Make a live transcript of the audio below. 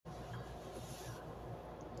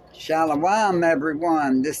Shalom,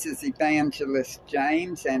 everyone. This is Evangelist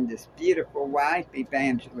James and his beautiful wife,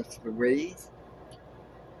 Evangelist Louise.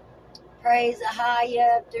 Praise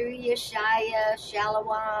Ahaya, through Yeshaya,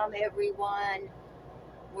 Shalom, everyone.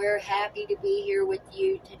 We're happy to be here with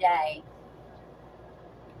you today.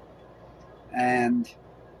 And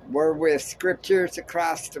we're with Scriptures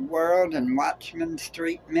Across the World and Watchman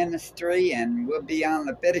Street Ministry, and we'll be on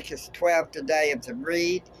Leviticus 12 today as a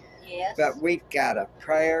read. Yes. But we've got a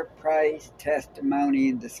prayer, praise, testimony,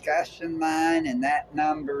 and discussion line, and that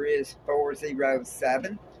number is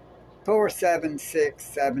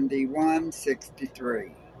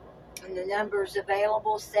 407-476-7163. And the number's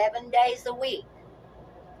available 7 days a week,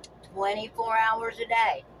 24 hours a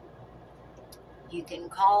day. You can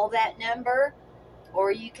call that number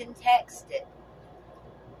or you can text it.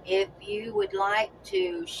 If you would like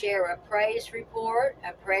to share a praise report,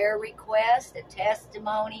 a prayer request, a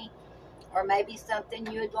testimony, or maybe something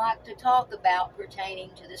you would like to talk about pertaining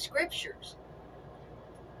to the scriptures.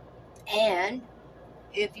 And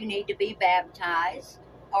if you need to be baptized,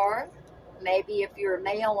 or maybe if you're a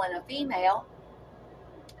male and a female,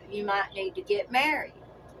 you might need to get married.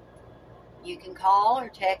 You can call or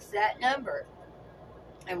text that number,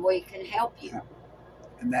 and we can help you.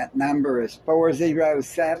 And that number is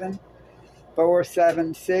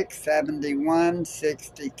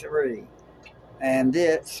 407-476-7163. And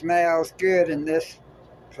it smells good in this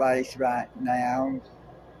place right now.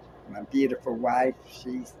 My beautiful wife,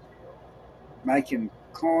 she's making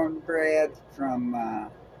cornbread from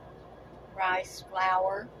rice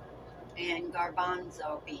flour and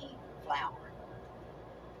garbanzo bean flour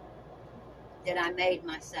that I made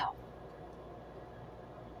myself.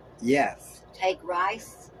 Yes. Take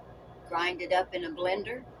rice, grind it up in a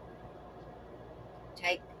blender.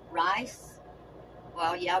 Take rice,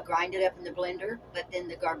 grind it up in the blender, but then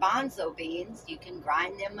the garbanzo beans, you can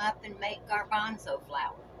grind them up and make garbanzo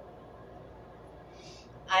flour.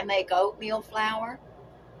 I make oatmeal flour,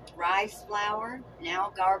 rice flour,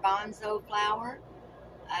 now garbanzo flour.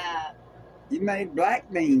 You made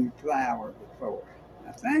black bean flour before,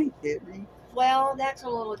 I think, didn't you? Well, that's a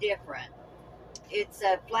little different. It's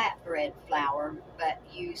a flatbread flour, but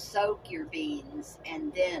you soak your beans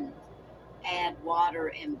and then add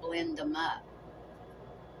water and blend them up.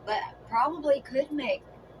 But probably could make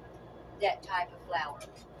that type of flour,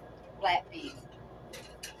 black bean.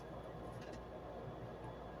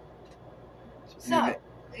 So,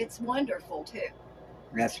 it's wonderful too.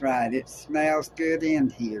 That's right. It smells good in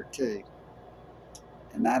here too.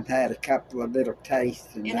 And I've had a couple of little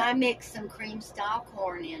tastes. And I mix some cream style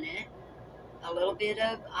corn in it, a little bit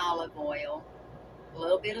of olive oil, a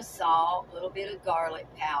little bit of salt, a little bit of garlic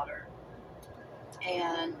powder,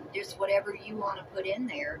 and just whatever you want to put in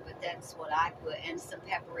there, but that's what I put, and some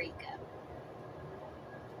paprika.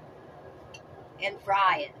 And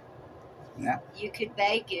fry it. Yeah. You could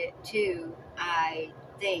bake it too, I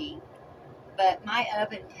think, but my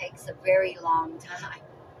oven takes a very long time.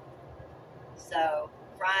 So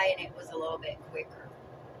frying it was a little bit quicker.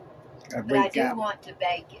 But I do want to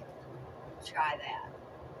bake it. Try that.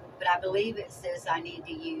 But I believe it says I need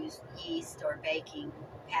to use yeast or baking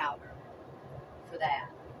powder for that.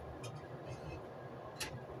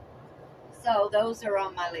 So those are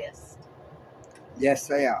on my list. Yes,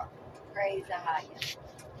 they are. Praise Ahaya.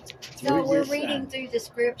 So we're reading through the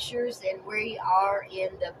scriptures, and we are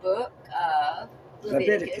in the book of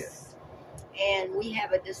Leviticus. And we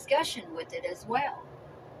have a discussion with it as well.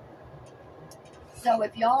 So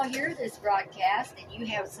if y'all hear this broadcast and you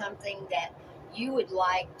have something that you would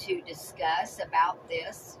like to discuss about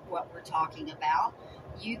this, what we're talking about,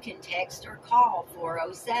 you can text or call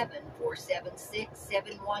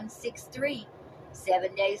 407-476-7163,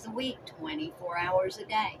 7 days a week, 24 hours a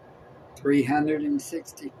day.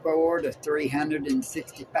 364 to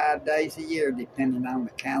 365 days a year, depending on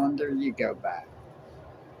the calendar you go by.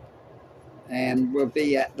 And we'll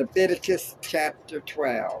be at Leviticus chapter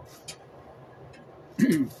 12.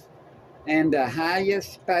 And Ahijah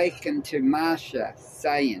spake unto Moshe,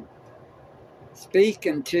 saying, Speak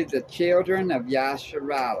unto the children of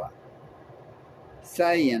Yasharallah,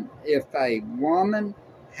 saying, If a woman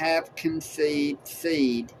have conceived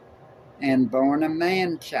seed and born a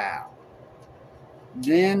man-child,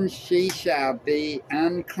 then she shall be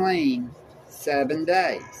unclean 7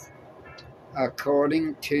 days,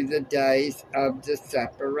 according to the days of the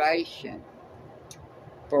separation.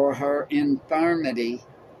 For her infirmity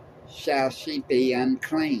shall she be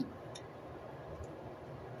unclean.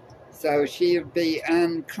 So she'll be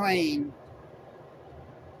unclean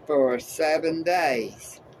for 7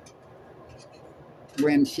 days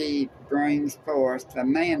when she brings forth a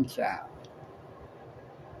man-child.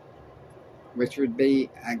 which would be,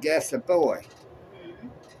 I guess, a boy. Mm-hmm.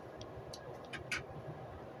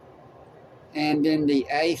 And in the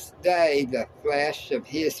 8th day, the flesh of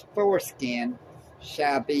his foreskin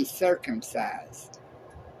shall be circumcised.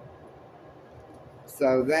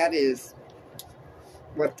 So that is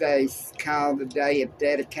what they call the day of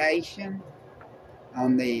dedication.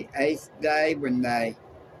 On the 8th day, when they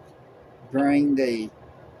bring the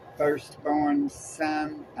firstborn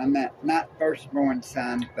son, not firstborn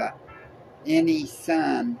son, but any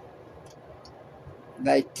son,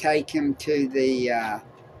 they take him to the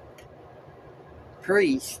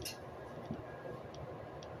priest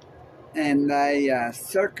and they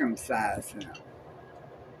circumcise him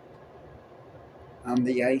on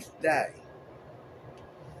the 8th day.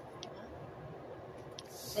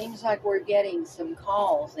 Seems like we're getting some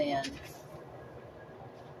calls in.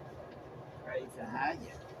 Praise the high.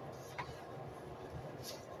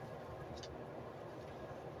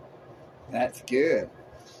 That's good.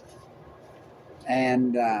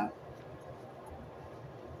 And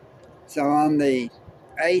so on the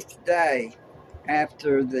 8th day,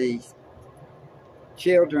 after the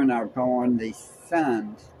children are born, the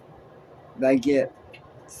sons, they get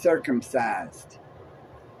circumcised,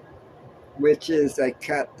 which is they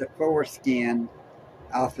cut the foreskin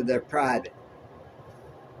off of their private.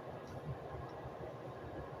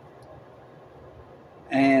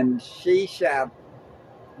 And she shall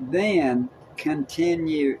then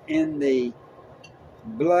continue in the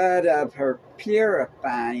blood of her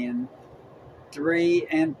purifying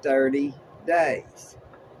 33 days.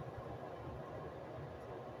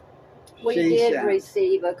 We did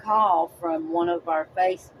receive a call from one of our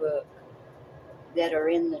Facebook that are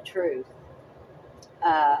in the truth.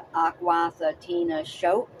 Akwatha Tina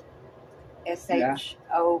Shope,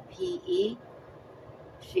 Shope.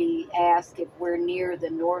 She asked if we're near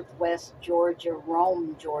the Northwest Georgia,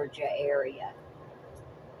 Rome, Georgia area,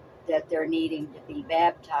 that they're needing to be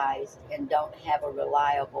baptized and don't have a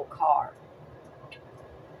reliable car.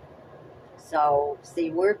 So,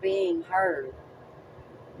 see, we're being heard.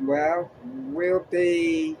 Well, we'll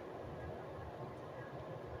be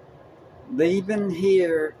leaving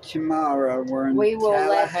here tomorrow. We're in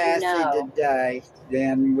Tallahassee today.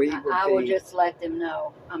 Then I will just let them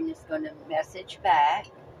know. I'm just going to message back.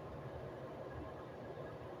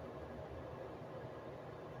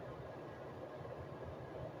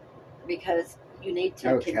 Because you need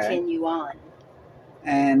to continue on.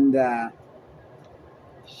 And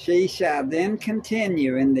she shall then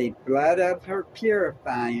continue in the blood of her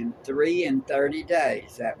purifying 33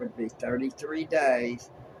 days. That would be 33 days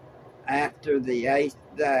after the 8th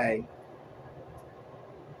day.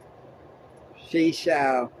 She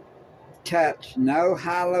shall touch no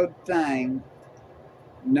hallowed thing,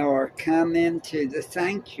 nor come into the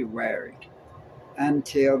sanctuary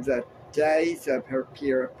until the days of her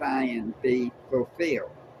purifying be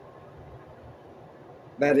fulfilled.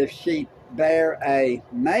 But if she bear a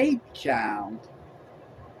maid child,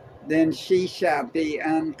 then she shall be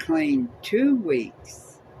unclean 2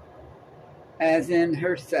 weeks, as in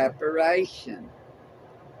her separation.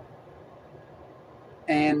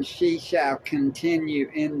 And she shall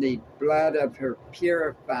continue in the blood of her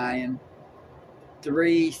purifying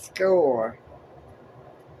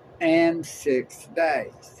 66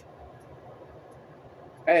 days.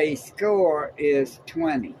 A score is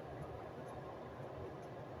 20.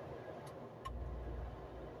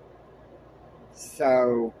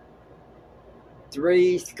 So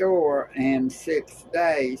 66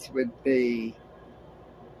 days would be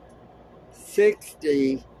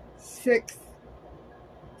 66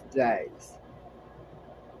 days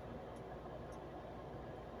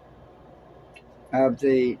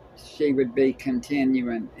she would be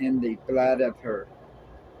continuing in the blood of her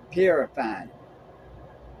purifying.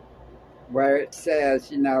 Where it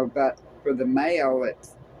says, but for the male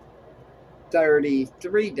it's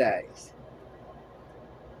 33 days.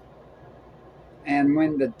 And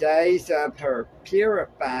when the days of her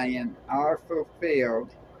purifying are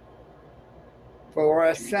fulfilled for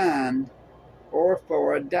a son or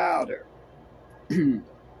for a daughter,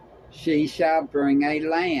 she shall bring a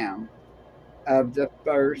lamb of the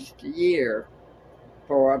first year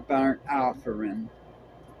for a burnt offering,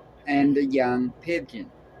 and a young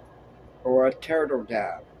pigeon or a turtle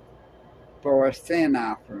dove for a sin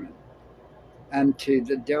offering unto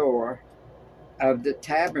the door of the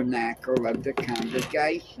tabernacle of the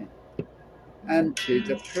congregation, unto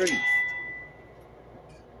the priest,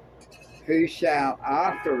 who shall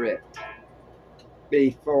offer it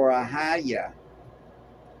before Ahiah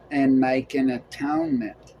and make an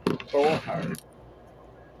atonement for her.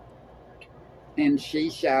 And she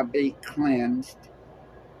shall be cleansed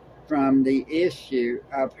from the issue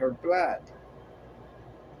of her blood.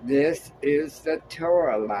 This is the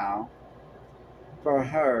Torah law for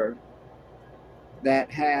her that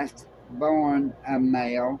hath born a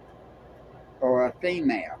male or a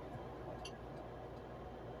female.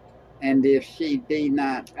 And if she be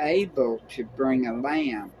not able to bring a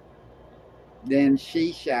lamb, then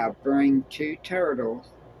she shall bring 2 turtles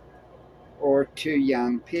or 2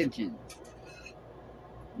 young pigeons,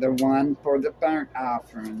 the one for the burnt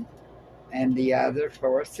offering and the other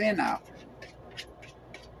for a sin offering.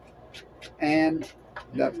 And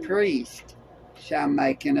the priest shall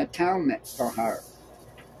make an atonement for her,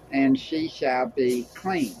 and she shall be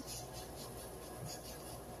clean.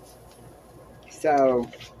 So,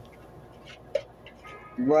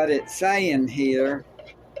 what it's saying here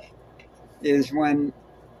is when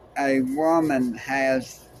a woman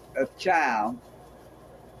has a child,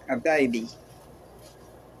 a baby,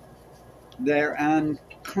 they're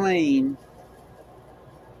unclean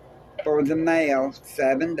for the male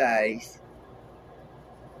 7 days,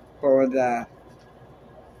 for the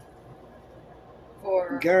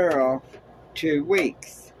girl 2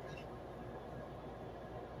 weeks.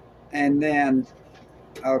 And then,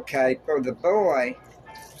 okay, for the boy,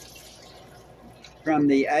 from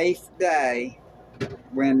the 8th day,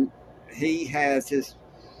 when he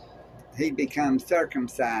becomes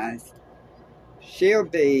circumcised, she'll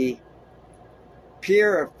be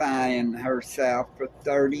purifying herself for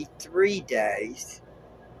 33 days.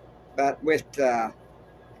 But with the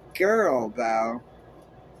girl, though,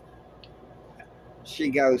 she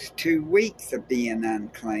goes 2 weeks of being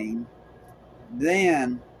unclean.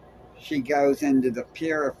 Then she goes into the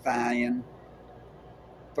purifying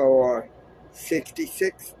for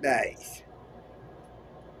 66 days.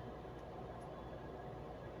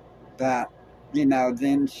 But,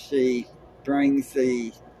 then she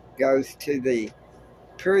goes to the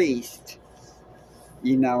priest,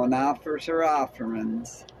 and offers her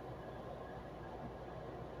offerings,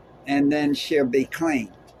 and then she'll be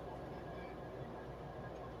clean.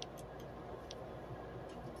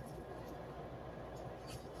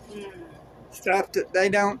 Stuff that they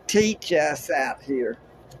don't teach us out here.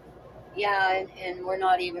 Yeah, and we're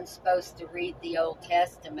not even supposed to read the Old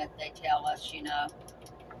Testament, they tell us,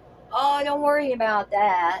 Oh, don't worry about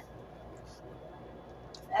that.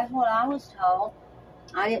 That's what I was told.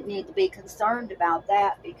 I didn't need to be concerned about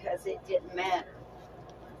that because it didn't matter.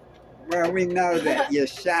 Well, we know that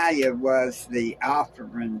Yeshua was the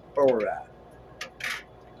offering for us.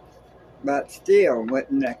 But still,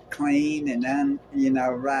 wasn't it clean and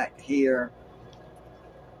right here?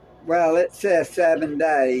 Well, it says 7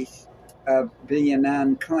 days of being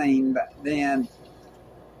unclean, but then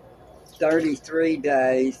 33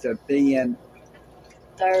 days of being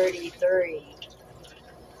 33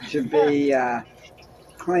 to be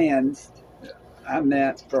cleansed. I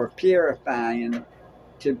meant for purifying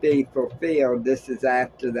to be fulfilled. This is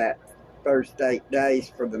after that first 8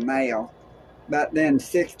 days for the male, but then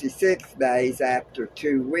 66 days after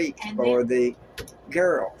 2 weeks for the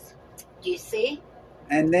girls. Do you see?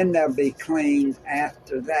 And then they'll be clean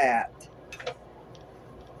after that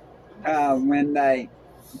when they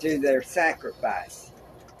do their sacrifice.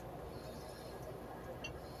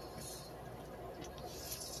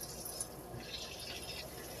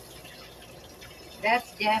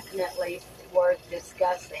 That's definitely worth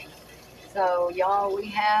discussing. So, y'all, we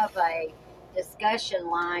have a discussion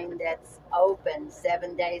line that's open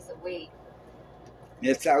 7 days a week.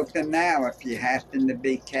 It's open now if you happen to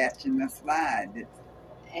be catching the slide.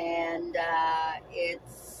 And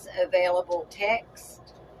it's available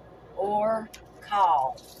text or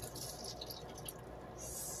call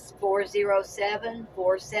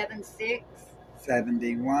 407-476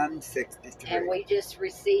 7163. And we just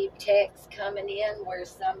received text coming in where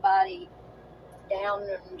somebody down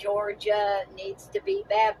in Georgia needs to be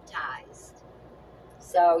baptized.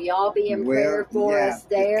 So y'all be in prayer for us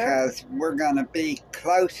there. Because we're going to be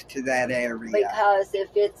close to that area. Because if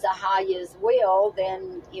it's Ahaya's will,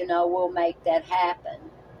 then, we'll make that happen.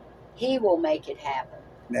 He will make it happen.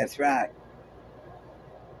 That's right.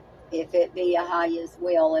 If it be Ahaya's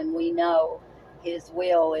will, and we know his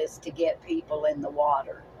will is to get people in the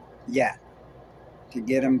water. Yeah. To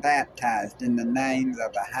get them baptized in the names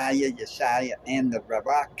of Ahaya, Yeshua, and the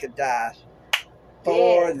Ruach Kadosh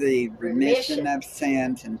for the remission of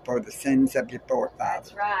sins and for the sins of your forefathers.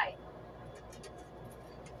 That's right.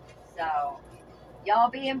 So, y'all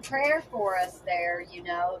be in prayer for us there,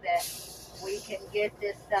 that we can get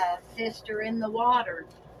this sister in the water,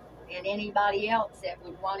 and anybody else that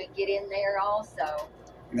would want to get in there also.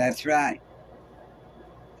 That's right.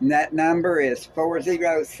 And that number is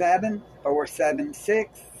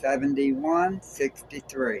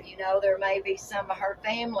 407-476-7163. You know, there may be some of her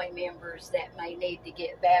family members that may need to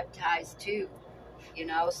get baptized too. You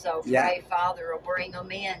know, so pray Father will bring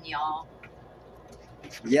them in, y'all.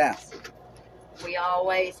 Yes. We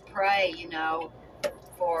always pray, you know,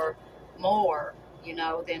 for more, you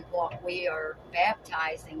know, than what we are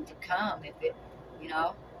baptizing to come. If it, you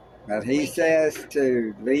know. But he says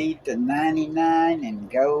to leave the 99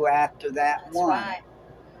 and go after that that's one. Right.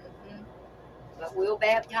 But we'll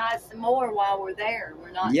baptize some more while we're there.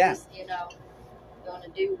 We're not just, you know, going to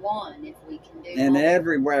do one if we can do and more.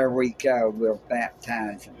 Everywhere we go, we'll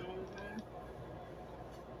baptize them.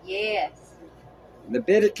 Yes.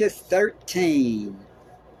 Leviticus 13.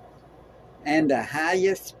 And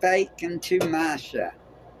Ahiah spake unto Moshe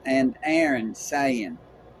and Aaron, saying,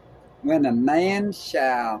 When a man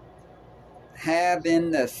shall have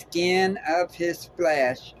in the skin of his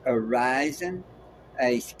flesh a rising,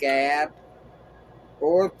 a scab,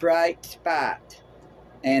 or bright spot,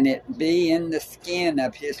 and it be in the skin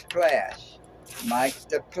of his flesh, like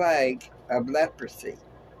the plague of leprosy,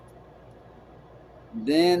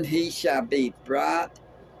 then he shall be brought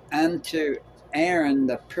unto Aaron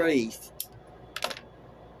the priest,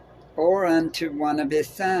 or unto one of his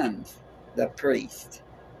sons, the priest.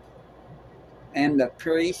 And the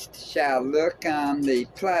priest shall look on the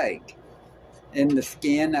plague in the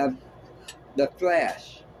skin of the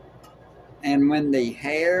flesh. And when the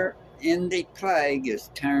hair in the plague is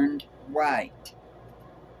turned white,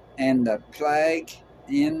 and the plague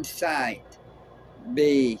in sight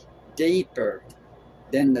be deeper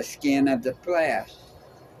than the skin of the flesh,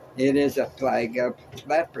 it is a plague of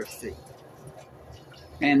leprosy.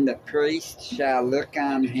 And the priest shall look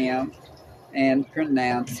on him and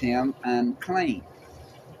pronounce him unclean.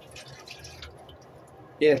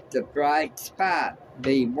 If the bright spot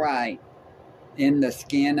be white in the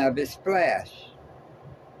skin of his flesh,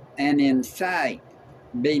 and in sight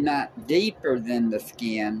be not deeper than the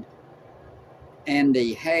skin, and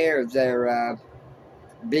the hair thereof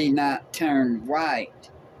be not turned white,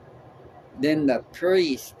 then the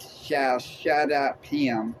priest shall shut up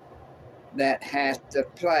him that hath the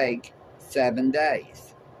plague 7 days.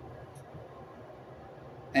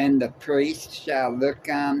 And the priest shall look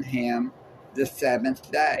on him the 7th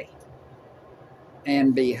day.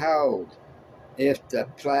 And behold, if the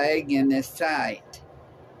plague in his sight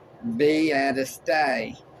be at a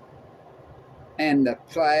stay, and the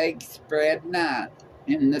plague spread not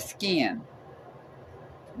in the skin,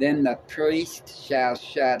 then the priest shall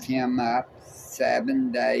shut him up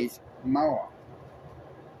 7 days more.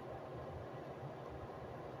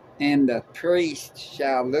 And the priest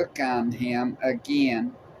shall look on him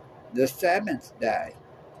again the 7th day.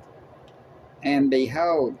 And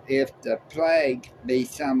behold, if the plague be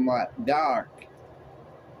somewhat dark,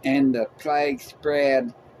 and the plague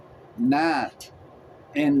spread not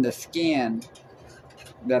in the skin,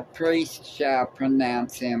 the priest shall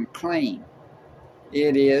pronounce him clean.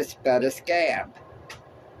 It is but a scab,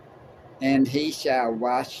 and he shall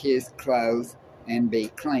wash his clothes and be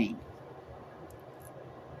clean.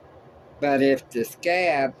 But if the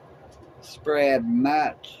scab spread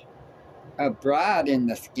much abroad in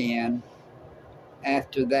the skin,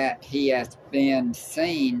 after that he hath been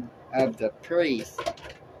seen of the priest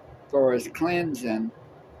for his cleansing,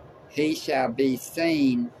 he shall be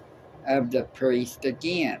seen of the priest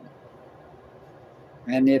again.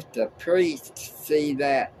 And if the priest see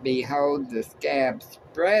that, behold, the scab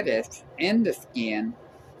spreadeth in the skin,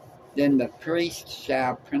 then the priest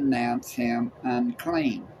shall pronounce him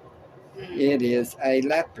unclean. It is a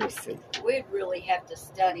leprosy. We'd really have to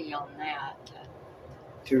study on that.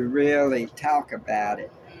 To really talk about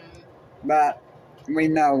it. But we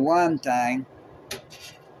know one thing.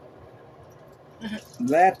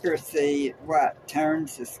 Leprosy,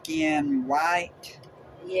 turns the skin white?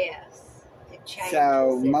 Yes. It changes.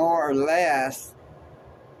 So more or less,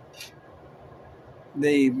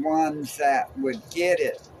 the ones that would get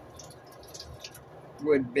it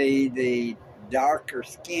would be the darker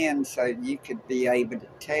skin, so you could be able to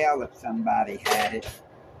tell if somebody had it.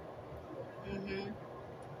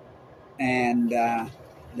 And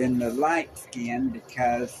then the light skin,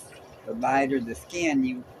 because the lighter the skin,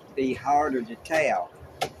 you'd be harder to tell.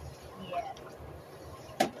 Yeah.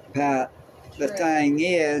 But the thing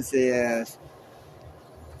is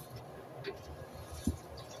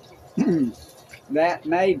that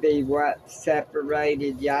may be what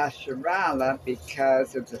separated Yasharala,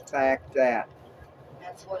 because of the fact that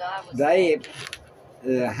that's what I was saying.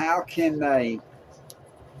 How can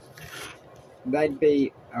they'd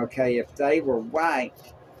be, okay, if they were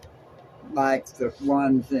white, like the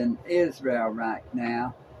ones in Israel right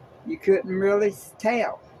now, you couldn't really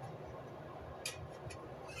tell.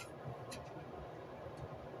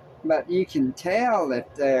 But you can tell if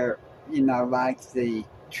they're, like the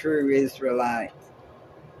true Israelites.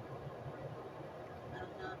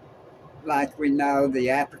 Like we know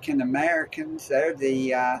the African Americans, they're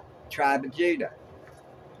the tribe of Judah.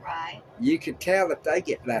 Right. You could tell if they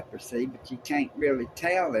get leprosy, but you can't really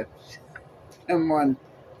tell if someone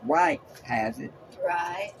white has it.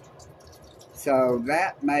 Right. So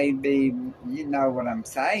that may be, you know what I'm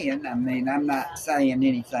saying. I mean, I'm not saying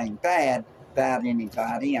anything bad about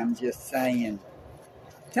anybody. I'm just saying,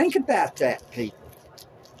 think about that, people.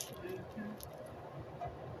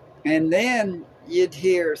 And then you'd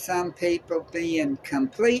hear some people being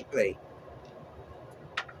completely,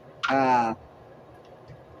 that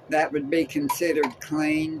would be considered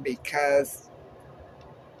clean because,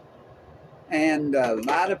 and a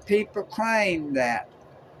lot of people claim that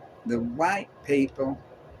the white people,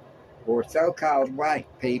 or so-called white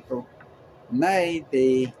people, may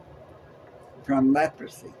be from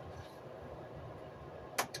leprosy.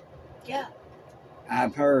 Yeah.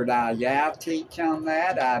 I've heard Yao teach on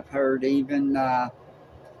that. I've heard even, I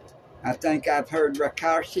think I've heard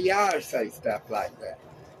Rakar say stuff like that.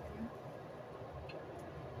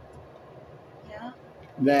 Yeah.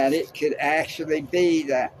 That it could actually be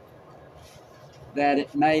that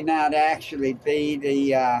it may not actually be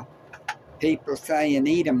the people saying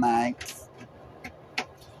Edomites,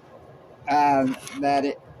 that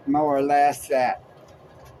it more or less that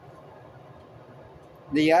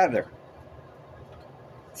the other.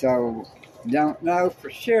 So, don't know for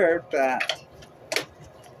sure, but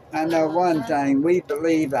I know one thing, we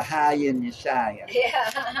believe a high in Yeshaya.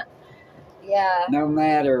 Yeah. Yeah. No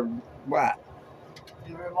matter what.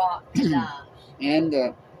 Ravak Kadash.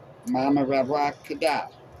 And Mama Ravak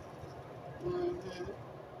Kadash.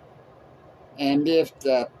 And if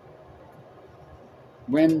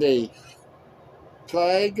when the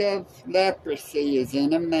plague of leprosy is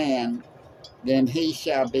in a man, then he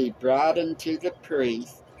shall be brought unto the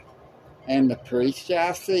priest, and the priest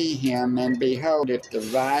shall see him, and behold, if the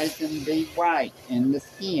rising be white in the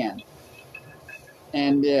skin,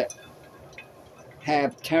 and it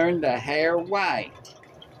have turned the hair white,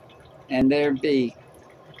 and there be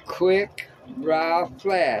quick raw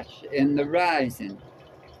flesh in the rising,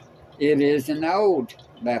 it is an old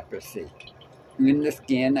leprosy in the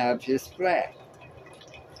skin of his flesh.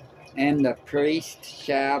 And the priest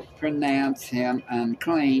shall pronounce him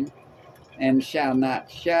unclean, and shall not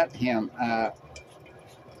shut him up,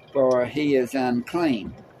 for he is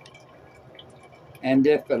unclean. And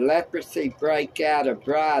if a leprosy break out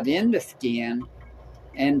abroad in the skin,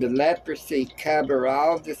 and the leprosy cover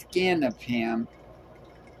all the skin of him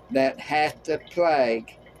that hath the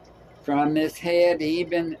plague, from his head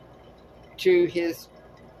even to his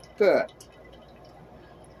foot,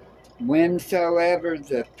 whensoever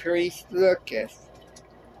the priest looketh,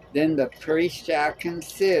 then the priest shall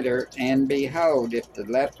consider, and behold, if the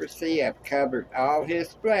leprosy have covered all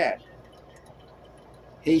his flesh,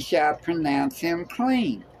 he shall pronounce him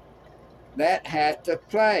clean. That hath the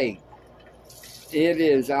plague. It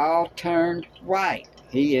is all turned white.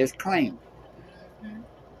 He is clean.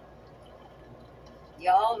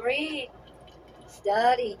 Y'all read,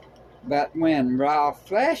 study. But when raw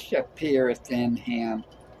flesh appeareth in him,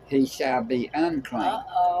 he shall be unclean.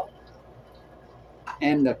 Uh-oh.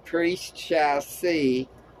 And the priest shall see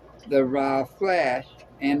the raw flesh,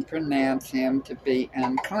 and pronounce him to be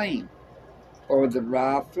unclean. For the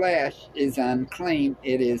raw flesh is unclean,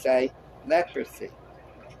 it is a leprosy.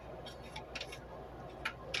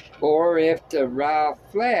 Or if the raw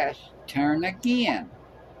flesh turn again,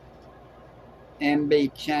 and be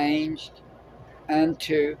changed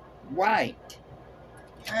unto white,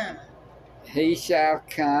 he shall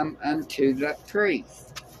come unto the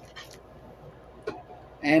priest.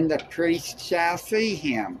 And the priest shall see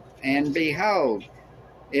him, and behold,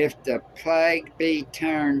 if the plague be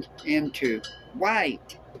turned into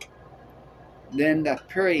white, then the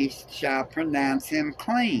priest shall pronounce him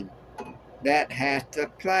clean. That hath the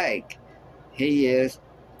plague. He is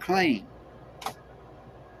clean.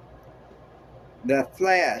 The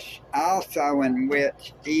flesh also, in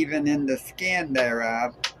which even in the skin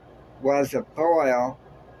thereof was a boil,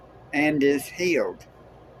 and is healed.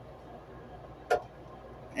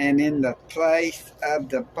 And in the place of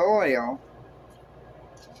the boil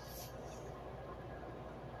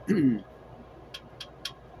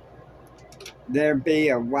there be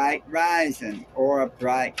a white rising, or a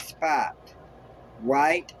bright spot,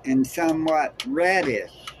 white and somewhat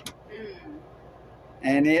reddish,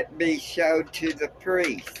 and it be showed to the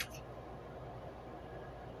priest.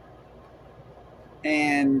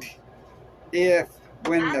 And if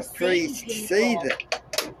when the priest sees it,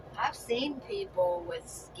 I've seen people with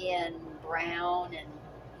skin brown and,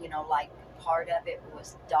 like part of it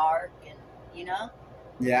was dark and,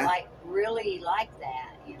 yeah, like really like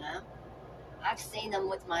that, I've seen them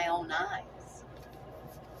with my own eyes.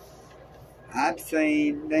 I've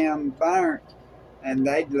seen them burnt, and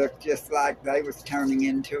they look just like they was turning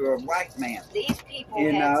into a white man. These people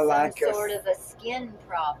had some like sort of a skin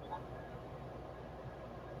problem.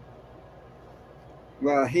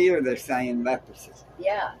 Well, here they're saying leprosy.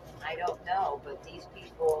 Yeah, I don't know, but these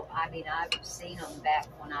people, I've seen them back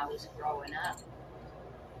when I was growing up.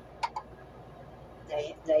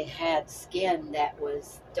 They had skin that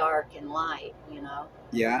was dark and light,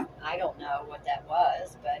 Yeah. I don't know what that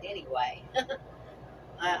was, but anyway.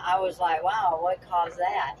 I was like, wow, what caused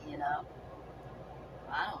that,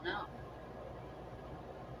 I don't know.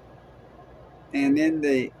 And in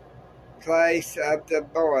the place of the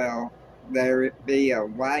boil, there be a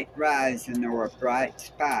white rising or a bright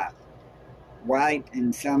spot, white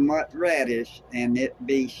and somewhat reddish, and it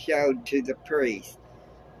be showed to the priest.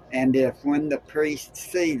 And if when the priest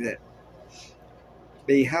seeth it,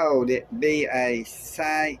 behold, it be a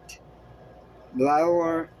sight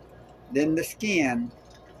lower than the skin,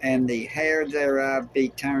 and the hair thereof be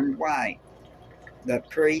turned white, the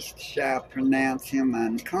priest shall pronounce him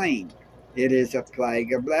unclean. It is a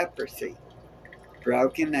plague of leprosy,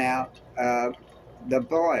 broken out of the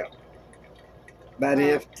boil. But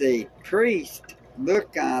if the priest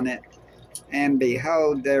look on it, and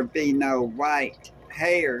behold, there be no white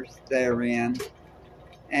hairs therein,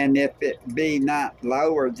 and if it be not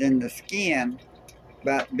lower than the skin,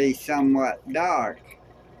 but be somewhat dark,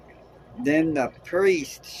 then the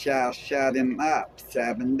priest shall shut him up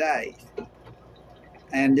 7 days.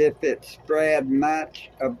 And if it spread much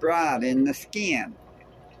abroad in the skin,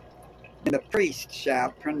 the priest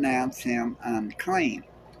shall pronounce him unclean.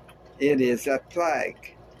 It is a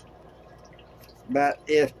plague. But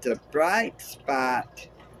if the bright spot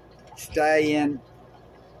stay in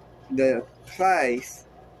the place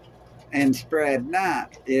and spread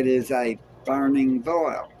not, it is a burning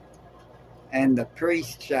boil, and the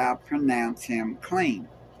priest shall pronounce him clean.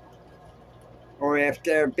 Or if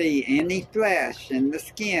there be any flesh in the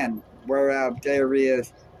skin, whereof there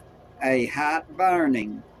is a hot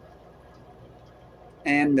burning,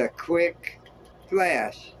 and the quick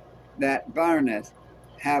flesh that burneth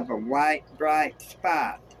have a white bright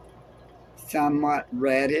spot, somewhat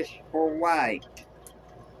reddish or white,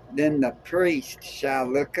 then the priest shall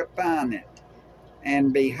look upon it,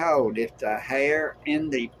 and behold, if the hair in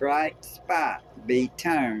the bright spot be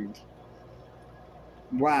turned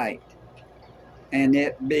white, and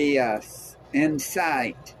it be in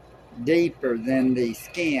sight deeper than the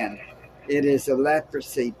skin, it is a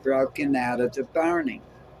leprosy broken out of the burning.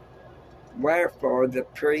 Wherefore the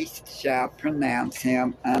priest shall pronounce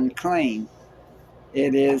him unclean.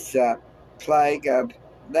 It is a plague of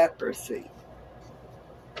leprosy.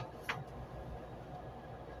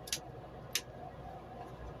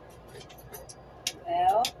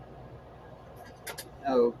 Well,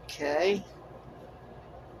 okay.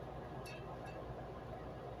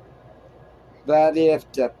 But if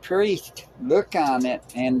the priest look on it,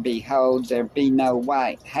 and behold, there be no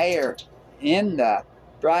white hair in the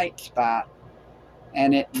bright spot,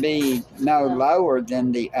 and it be no lower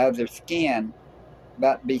than the other skin,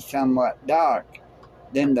 but be somewhat dark,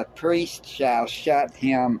 then the priest shall shut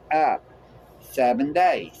him up 7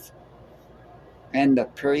 days. And the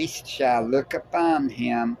priest shall look upon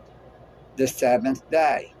him the 7th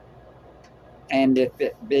day. And if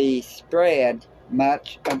it be spread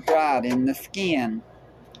much abroad in the skin,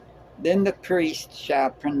 then the priest shall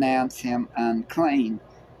pronounce him unclean.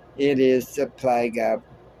 It is the plague of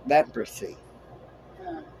leprosy.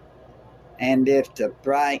 And if the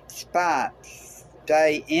bright spots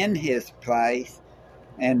stay in his place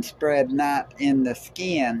and spread not in the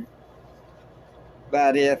skin,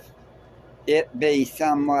 but if it be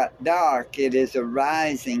somewhat dark, it is a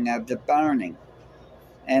rising of the burning,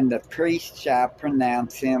 and the priest shall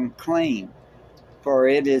pronounce him clean, for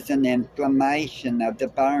it is an inflammation of the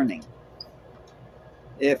burning.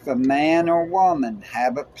 If a man or woman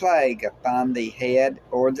have a plague upon the head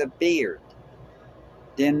or the beard,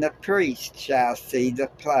 then the priest shall see the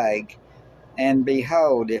plague, and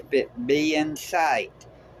behold, if it be in sight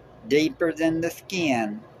deeper than the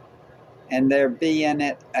skin, and there be in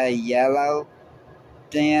it a yellow,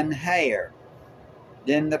 thin hair,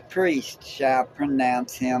 then the priest shall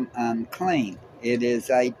pronounce him unclean. It is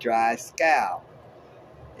a dry scab,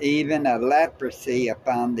 even a leprosy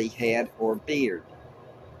upon the head or beard.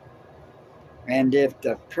 And if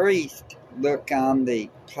the priest look on the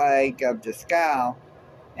plague of the scale,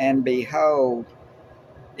 and behold,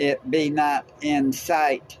 it be not in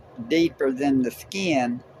sight deeper than the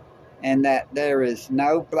skin, and that there is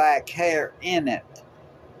no black hair in it,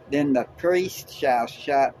 then the priest shall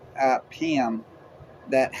shut up him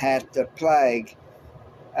that hath the plague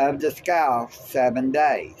of the scale 7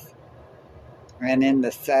 days. And in the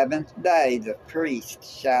 7th day the priest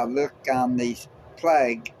shall look on the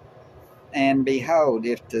plague, and behold,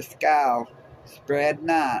 if the scale spread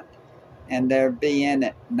not, and there be in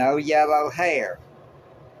it no yellow hair,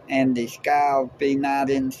 and the scale be not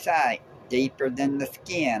in sight deeper than the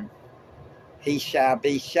skin, he shall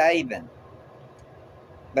be shaven.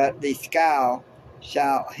 But the scale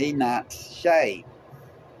shall he not shave,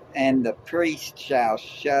 and the priest shall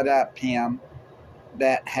shut up him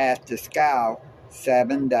that hath the scale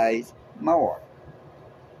 7 days more.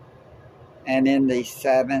 And in the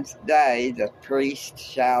 7th day the priest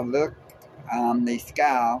shall look on the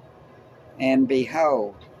scale, and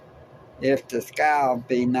behold, if the scale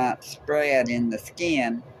be not spread in the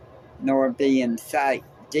skin, nor be in sight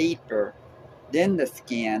deeper than the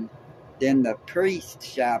skin, then the priest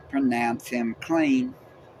shall pronounce him clean,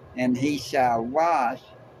 and he shall wash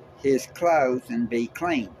his clothes and be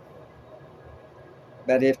clean.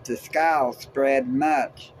 But if the scale spread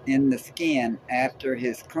much in the skin after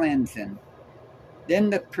his cleansing,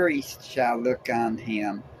 then the priest shall look on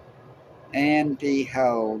him, and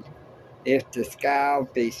behold, if the scale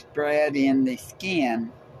be spread in the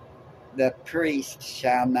skin, the priest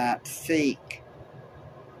shall not seek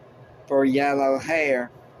for yellow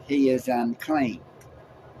hair, he is unclean.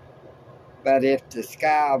 But if the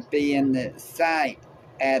scale be in the sight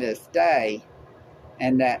at his day,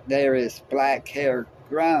 and that there is black hair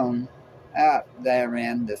grown up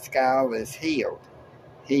therein, the scale is healed,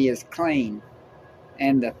 he is clean,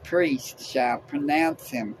 and the priest shall pronounce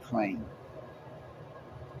him clean.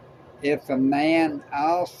 If a man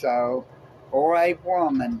also or a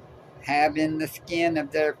woman have in the skin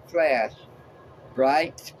of their flesh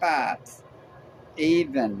bright spots,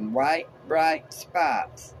 even white bright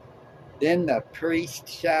spots, then the priest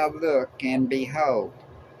shall look, and behold,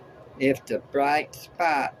 if the bright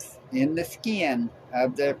spots in the skin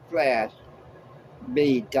of their flesh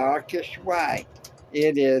be darkish white,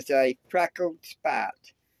 it is a freckled spot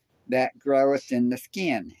that groweth in the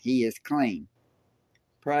skin. He is clean.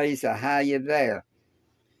 Praise the higher there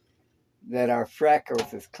that our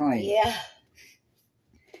freckles is clean. Yeah.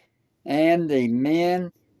 And the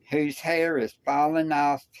man whose hair is fallen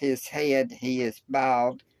off his head, he is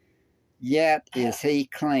bald, yet is he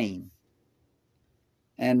clean.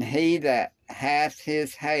 And he that hath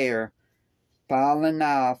his hair fallen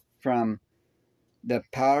off from the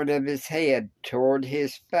part of his head toward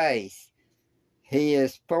his face, he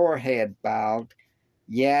is forehead bald,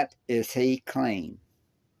 yet is he clean.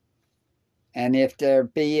 And if there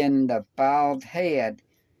be in the bald head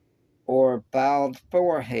or bald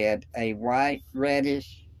forehead a white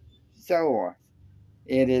reddish sore,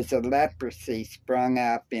 it is a leprosy sprung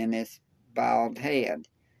up in his bald head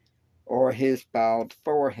or his bald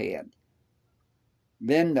forehead.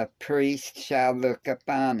 Then the priest shall look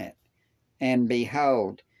upon it, and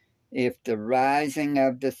behold, if the rising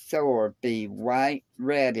of the sore be white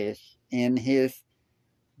reddish in his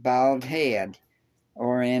bald head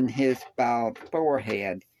or in his bald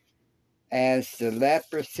forehead, as the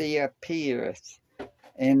leprosy appeareth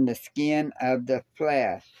in the skin of the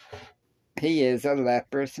flesh, he is a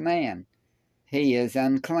leprous man, he is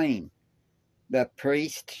unclean. The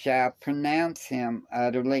priest shall pronounce him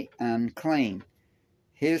utterly unclean.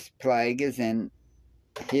 His plague is in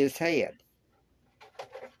his head.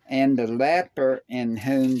 And the leper in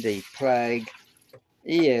whom the plague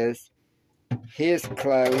is, his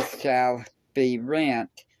clothes shall be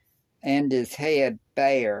rent, and his head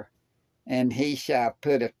bare, and he shall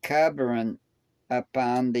put a covering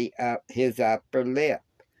upon his upper lip,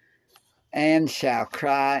 and shall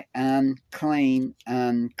cry, unclean,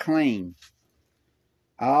 unclean,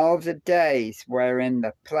 all the days wherein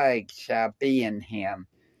the plague shall be in him.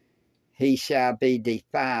 He shall be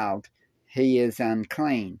defiled, he is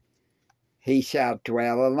unclean. He shall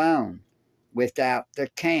dwell alone, without the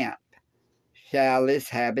camp shall his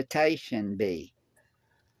habitation be.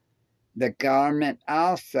 The garment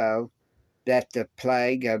also that the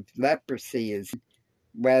plague of leprosy is,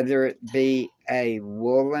 whether it be a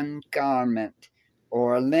woolen garment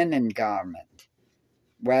or a linen garment,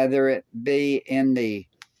 whether it be in the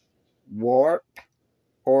warp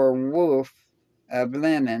or woof of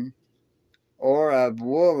linen, or of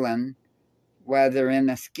woolen, whether in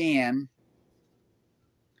a skin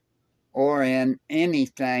or in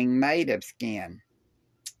anything made of skin.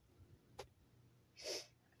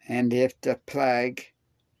 And if the plague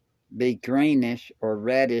be greenish or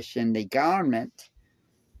reddish in the garment,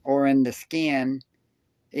 or in the skin,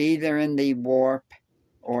 either in the warp,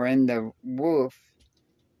 or in the woof,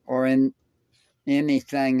 or in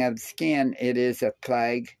anything of skin, it is a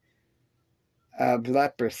plague of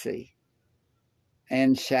leprosy,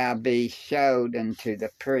 and shall be showed unto the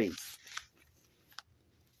priest.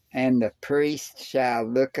 And the priest shall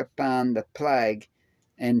look upon the plague,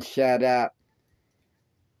 and shut up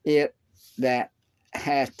it that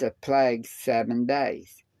hath the plague 7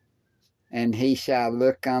 days. And he shall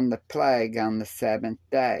look on the plague on the 7th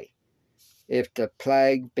day. If the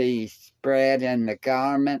plague be spread in the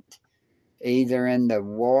garment, either in the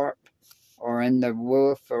warp, or in the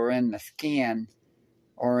woof, or in the skin,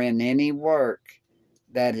 or in any work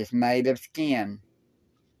that is made of skin,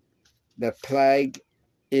 the plague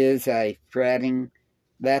is a fretting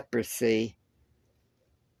leprosy,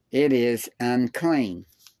 it is unclean.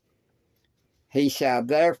 He shall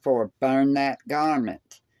therefore burn that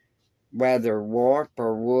garment, whether warp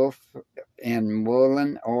or woof, in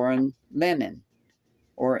woolen or in linen,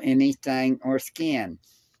 or anything or skin,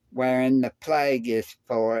 wherein the plague is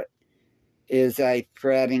for it, is a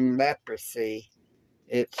fretting leprosy,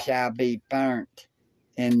 it shall be burnt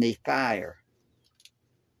in the fire.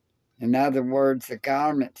 In other words, the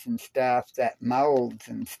garments and stuff that molds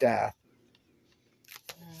and stuff,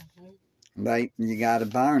 you got to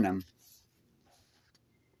burn them.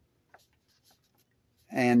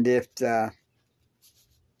 And if then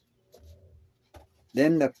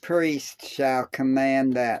the priest shall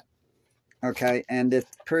command that, okay, and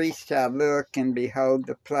if the priest shall look and behold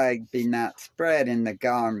the plague be not spread in the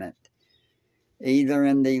garment, either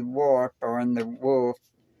in the warp or in the woof,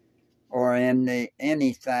 or in the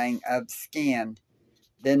anything of skin,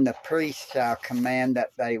 then the priest shall command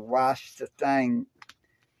that they wash the thing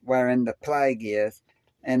wherein the plague is,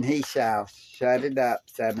 and he shall shut it up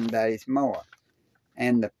 7 days more.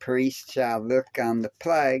 And the priest shall look on the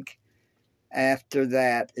plague after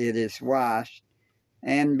that it is washed,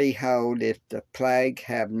 and behold, if the plague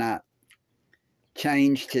have not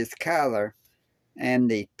changed his color, and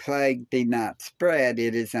the plague be not spread,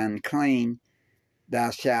 it is unclean, thou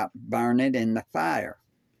shalt burn it in the fire.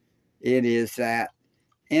 It is that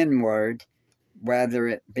inward, whether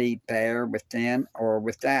it be bare within or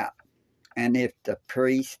without. And if the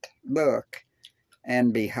priest look,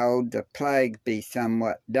 and behold the plague be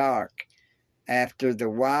somewhat dark, after the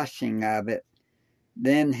washing of it,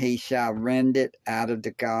 then he shall rend it out of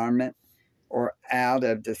the garment, or out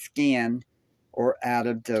of the skin, or out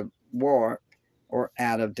of the warp, or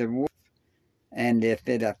out of the woof. And if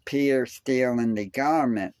it appear still in the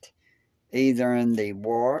garment, either in the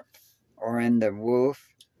warp, or in the woof,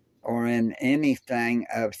 or in anything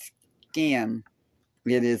of skin,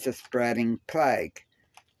 it is a spreading plague.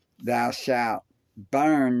 Thou shalt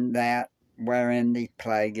burn that wherein the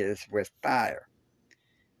plague is with fire.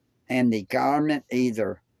 And the garment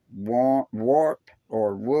either warp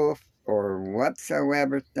or woof, or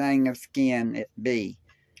whatsoever thing of skin it be,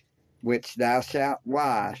 which thou shalt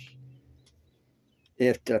wash,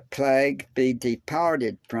 if the plague be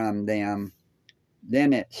departed from them,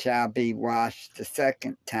 then it shall be washed the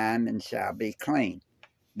 2nd time, and shall be clean.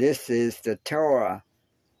 This is the Torah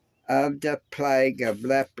of the plague of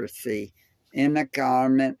leprosy in a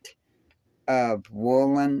garment of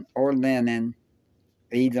woolen or linen,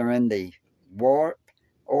 either in the warp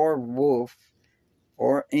or woof,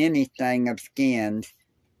 or anything of skins,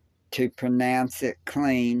 to pronounce it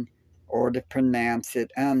clean or to pronounce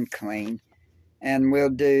it unclean. And we'll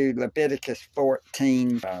do Leviticus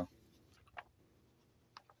 14.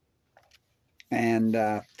 And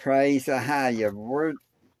praise Ahia.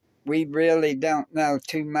 We really don't know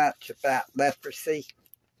too much about leprosy,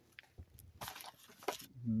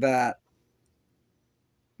 but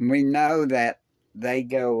we know that they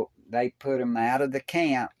put them out of the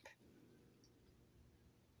camp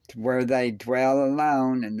to where they dwell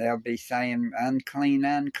alone, and they'll be saying, unclean,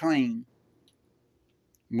 unclean,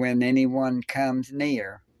 when anyone comes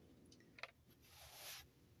near.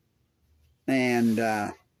 And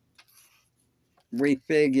we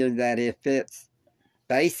figure that if it's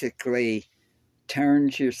basically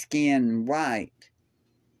turns your skin white,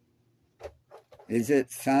 is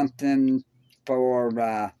it something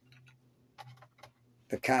for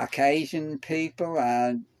the Caucasian people?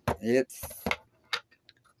 It's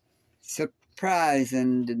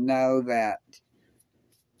surprising to know that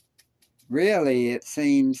really it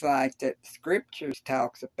seems like that scriptures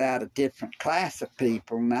talks about a different class of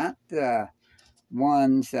people, not the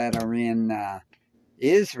ones that are in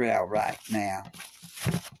Israel right now.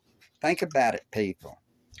 Think about it, people.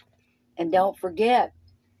 And don't forget,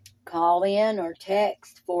 Call in or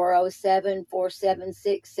text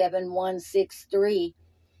 407-476-7163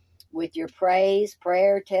 with your praise,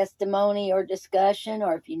 prayer, testimony, or discussion,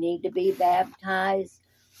 or if you need to be baptized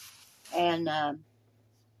and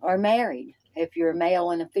or married, if you're a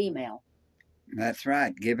male and a female. That's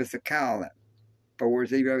right. Give us a call at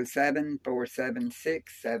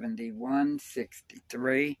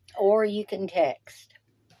 407-476-7163. Or you can text.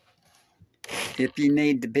 If you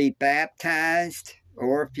need to be baptized,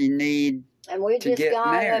 or if you need and we to just get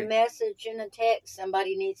got married. A message in a text,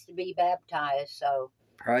 somebody needs to be baptized, so.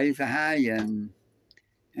 Praise the High, and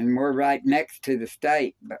we're right next to the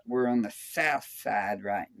state, but we're on the south side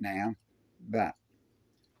right now. But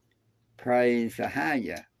praise the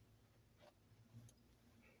High.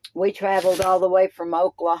 We traveled all the way from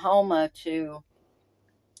Oklahoma to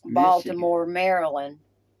Baltimore, Maryland.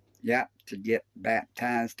 Yep, to get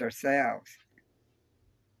baptized ourselves.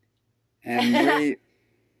 And we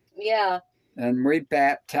yeah. And we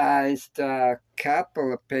baptized a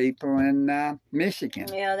couple of people in Michigan.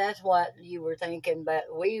 Yeah, that's what you were thinking. But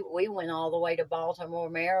we went all the way to Baltimore,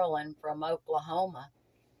 Maryland from Oklahoma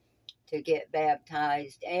to get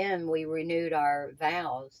baptized. And we renewed our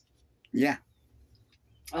vows. Yeah.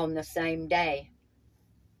 On the same day.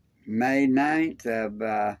 May 9th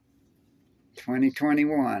of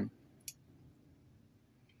 2021.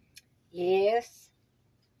 Yes.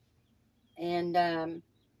 And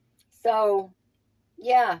so,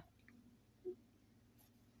 yeah.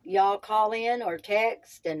 Y'all call in or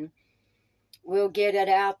text and we'll get it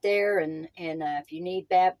out there. And if you need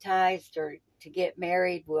baptized or to get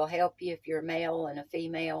married, we'll help you if you're a male and a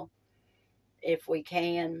female. If we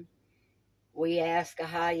can, we ask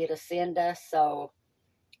Ahaya to send us, so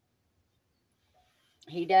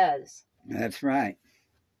he does. That's right.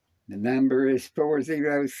 The number is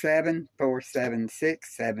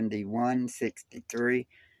 407-476-7163.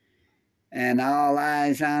 And all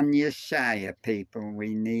eyes on Yeshua, people.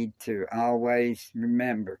 We need to always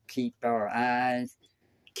remember, keep our hands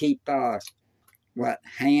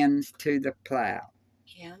to the plow.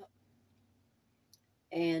 Yeah.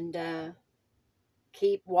 And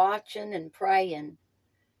keep watching and praying.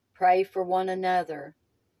 Pray for one another.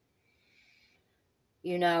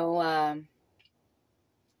 You know,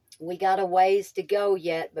 we got a ways to go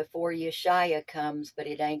yet before Yeshua comes, but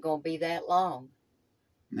it ain't going to be that long.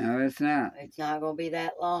 No, it's not. It's not going to be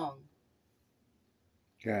that long.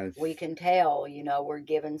 Because we can tell, we're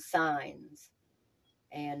given signs.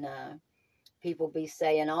 And people be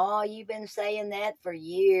saying, oh, you've been saying that for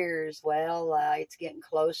years. Well, it's getting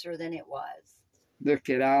closer than it was. Look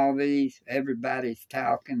at all these. Everybody's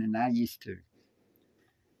talking, and I used to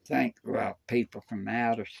think, well, people from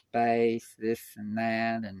outer space, this and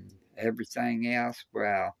that, and everything else.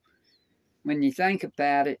 Well, when you think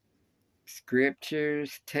about it,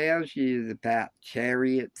 Scriptures tells you about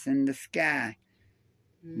chariots in the sky.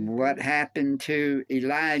 Mm-hmm. What happened to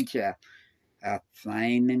Elijah? A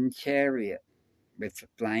flaming chariot with a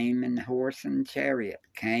flaming horse and chariot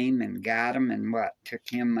came and got him and what? Took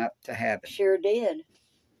him up to heaven. Sure did.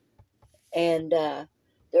 And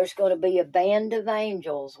there's going to be a band of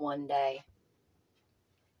angels one day.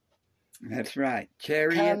 That's right.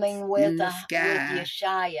 Chariots coming with in the sky. With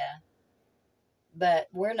Yeshua. But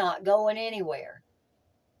we're not going anywhere.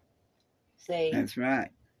 See? That's right.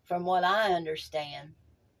 From what I understand.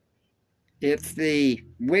 It's the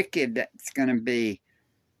wicked that's going to be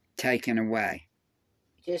taken away.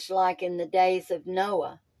 Just like in the days of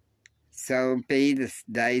Noah. So be the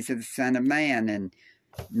days of the Son of Man. And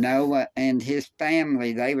Noah and his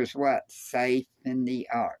family, they was what? Safe in the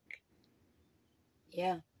ark.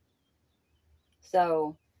 Yeah.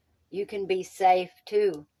 So you can be safe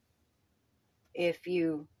too if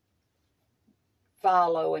you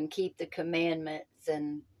follow and keep the commandments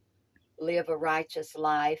and live a righteous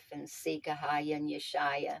life and seek Ahaya and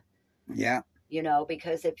Yeshua. Yeah.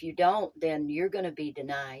 Because if you don't, then you're going to be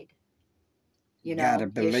denied. Gotta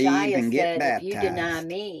believe Yeshua and get said, baptized. if you deny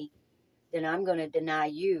me, then I'm going to deny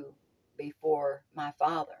you before my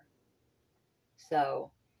Father.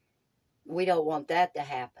 So we don't want that to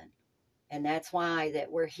happen. And that's why that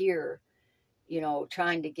we're here,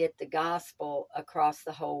 trying to get the gospel across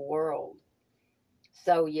the whole world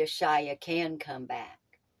so Yeshua can come back.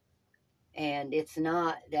 And it's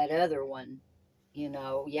not that other one,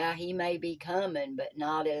 Yeah, he may be coming, but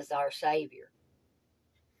not as our Savior.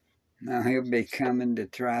 No, he'll be coming to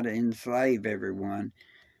try to enslave everyone.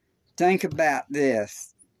 Think about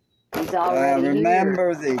this. He's already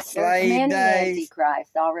remember here. The slave There's many days.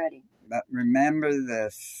 Antichrist already. But remember the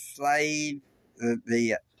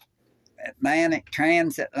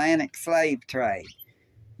transatlantic slave trade.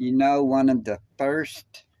 One of the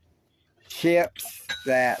first ships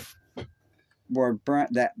that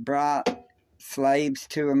brought slaves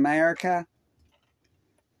to America.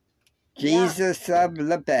 Jesus of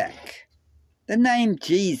Lebec. The name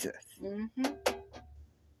Jesus. Mm-hmm.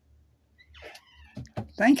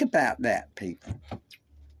 Think about that, people.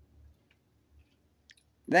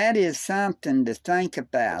 That is something to think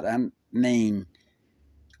about. I mean,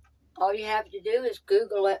 all you have to do is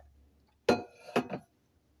Google it.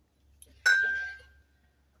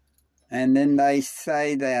 And then they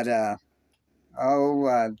say that,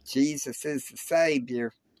 Jesus is the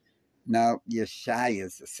Savior. No, Yeshua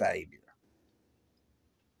is the Savior.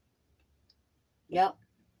 Yep.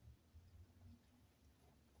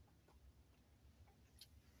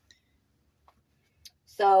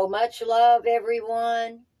 So much love,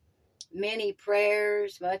 everyone. Many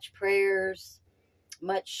prayers, much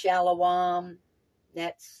shalom.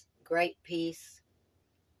 That's great peace.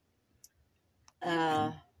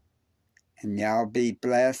 And y'all be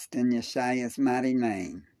blessed in Yeshua's mighty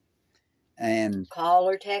name. And call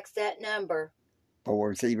or text that number.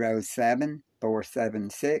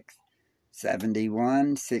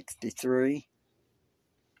 407-476-7163.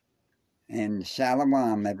 And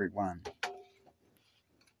shalom, everyone.